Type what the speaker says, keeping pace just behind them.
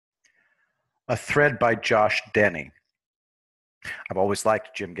A thread by Josh Denny. I've always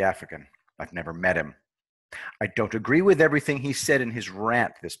liked Jim Gaffigan. I've never met him. I don't agree with everything he said in his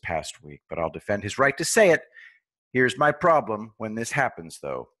rant this past week, but I'll defend his right to say it. Here's my problem when this happens,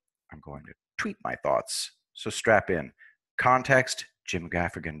 though. I'm going to tweet my thoughts, so strap in. Context, Jim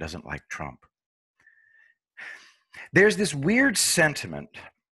Gaffigan doesn't like Trump. There's this weird sentiment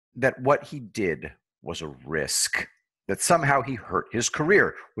that what he did was a risk, that somehow he hurt his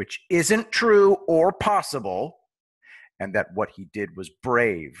career, which isn't true or possible, and that what he did was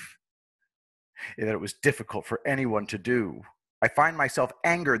brave, and that it was difficult for anyone to do. I find myself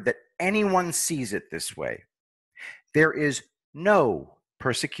angered that anyone sees it this way. There is no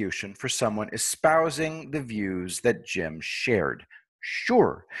persecution for someone espousing the views that Jim shared.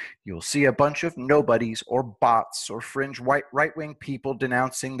 Sure, you'll see a bunch of nobodies or bots or fringe right-wing people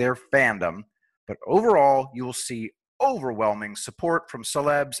denouncing their fandom, but overall, you will see overwhelming support from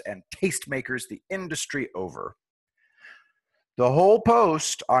celebs and tastemakers the industry over. The whole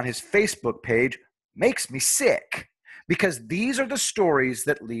post on his Facebook page makes me sick because these are the stories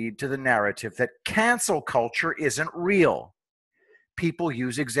that lead to the narrative that cancel culture isn't real. People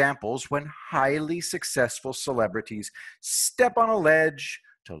use examples when highly successful celebrities step on a ledge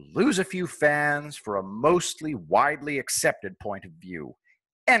to lose a few fans for a mostly widely accepted point of view.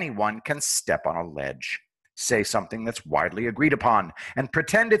 Anyone can step on a ledge, say something that's widely agreed upon, and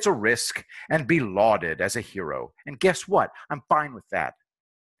pretend it's a risk and be lauded as a hero. And guess what? I'm fine with that.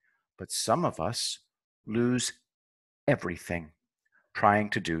 But some of us lose everything trying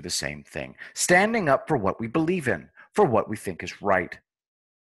to do the same thing, standing up for what we believe in, for what we think is right.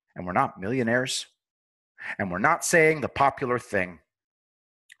 And we're not millionaires, and we're not saying the popular thing.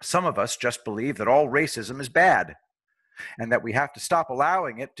 Some of us just believe that all racism is bad, and that we have to stop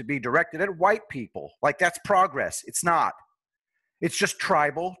allowing it to be directed at white people. Like that's progress. It's not. It's just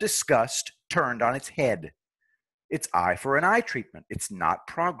tribal disgust turned on its head. It's eye for an eye treatment. It's not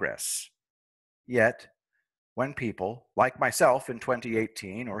progress. Yet, when people, like myself in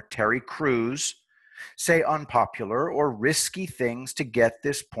 2018, or Terry Crews, say unpopular or risky things to get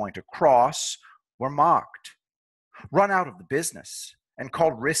this point across, we're mocked, run out of the business, and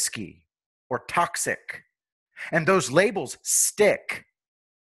called risky or toxic. And those labels stick.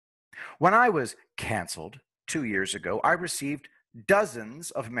 When I was canceled 2 years ago, I received dozens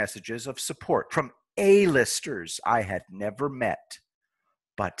of messages of support from A-listers I had never met,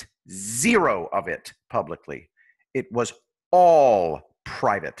 but zero of it publicly. It was all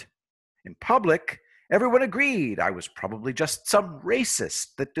private. In public, everyone agreed I was probably just some racist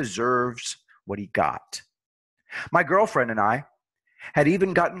that deserves what he got. My girlfriend and I had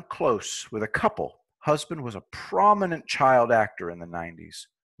even gotten close with a couple. Husband was a prominent child actor in the 90s.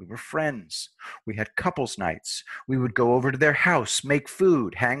 We were friends. We had couples nights. We would go over to their house, make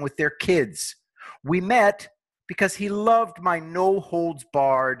food, hang with their kids. We met because he loved my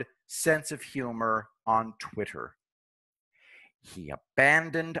no-holds-barred sense of humor on Twitter. He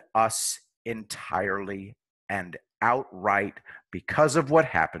abandoned us entirely and outright because of what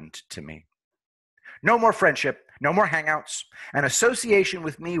happened to me. No more friendship, no more hangouts. An association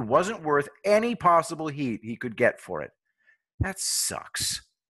with me wasn't worth any possible heat he could get for it. That sucks.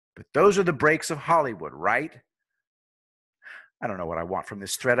 But those are the breaks of Hollywood, right? I don't know what I want from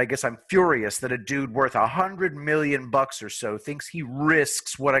this thread. I guess I'm furious that a dude worth $100 million or so thinks he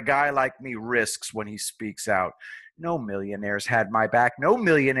risks what a guy like me risks when he speaks out. No millionaires had my back. No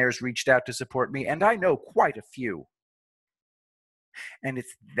millionaires reached out to support me, and I know quite a few. And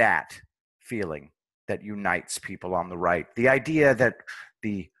it's that feeling that unites people on the right. The idea that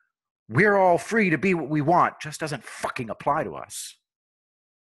we're all free to be what we want just doesn't fucking apply to us.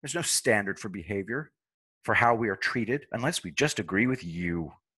 There's no standard for behavior, for how we are treated, unless we just agree with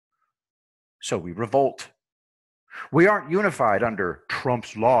you. So we revolt. We aren't unified under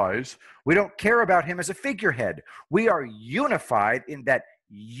Trump's lies. We don't care about him as a figurehead. We are unified in that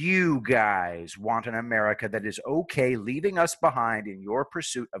you guys want an America that is okay leaving us behind in your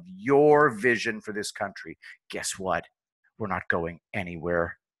pursuit of your vision for this country. Guess what? We're not going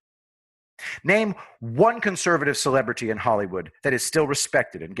anywhere. Name one conservative celebrity in Hollywood that is still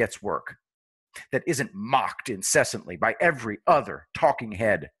respected and gets work, that isn't mocked incessantly by every other talking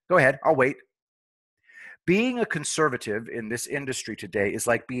head. Go ahead, I'll wait. Being a conservative in this industry today is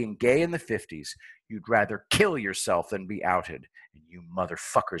like being gay in the 50s. You'd rather kill yourself than be outed. And you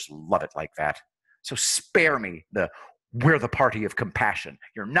motherfuckers love it like that. So spare me we're the party of compassion.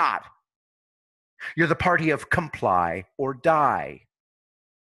 You're not. You're the party of comply or die.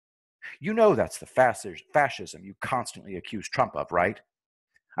 You know that's the fascism you constantly accuse Trump of, right?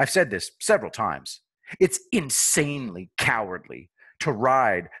 I've said this several times. It's insanely cowardly to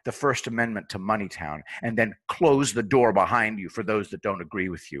ride the First Amendment to Moneytown and then close the door behind you for those that don't agree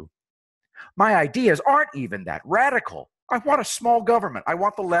with you. My ideas aren't even that radical. I want a small government. I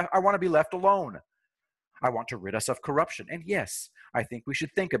want to be left alone. I want to rid us of corruption. And yes, I think we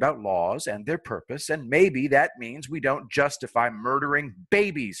should think about laws and their purpose, and maybe that means we don't justify murdering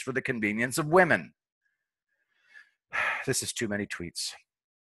babies for the convenience of women. This is too many tweets.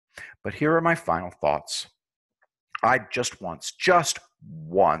 But here are my final thoughts. I'd just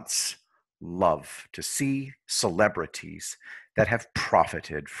once love to see celebrities that have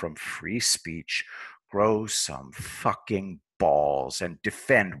profited from free speech grow some fucking balls and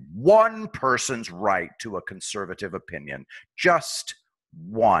defend one person's right to a conservative opinion. Just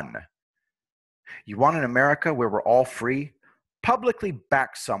one. You want an America where we're all free? Publicly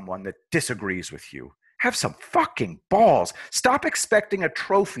back someone that disagrees with you. Have some fucking balls. Stop expecting a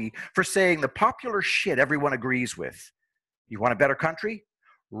trophy for saying the popular shit everyone agrees with. You want a better country?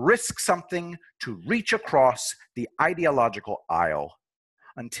 Risk something to reach across the ideological aisle.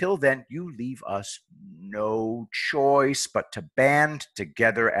 Until then, you leave us no choice but to band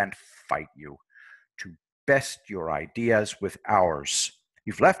together and fight you, to best your ideas with ours.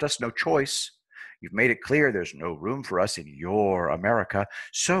 You've left us no choice. You've made it clear there's no room for us in your America.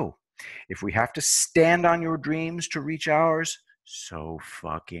 So, if we have to stand on your dreams to reach ours, so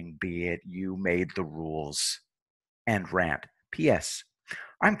fucking be it. You made the rules. End rant. P.S.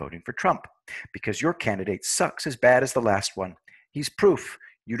 I'm voting for Trump because your candidate sucks as bad as the last one. He's proof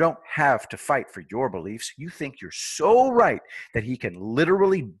you don't have to fight for your beliefs. You think you're so right that he can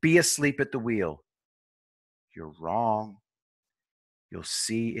literally be asleep at the wheel. You're wrong. You'll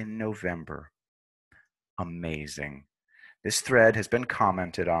see in November. Amazing. This thread has been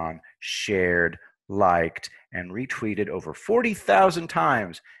commented on, shared, liked, and retweeted over 40,000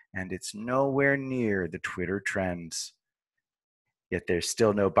 times, and it's nowhere near the Twitter trends. Yet there's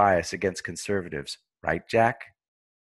still no bias against conservatives, right, Jack?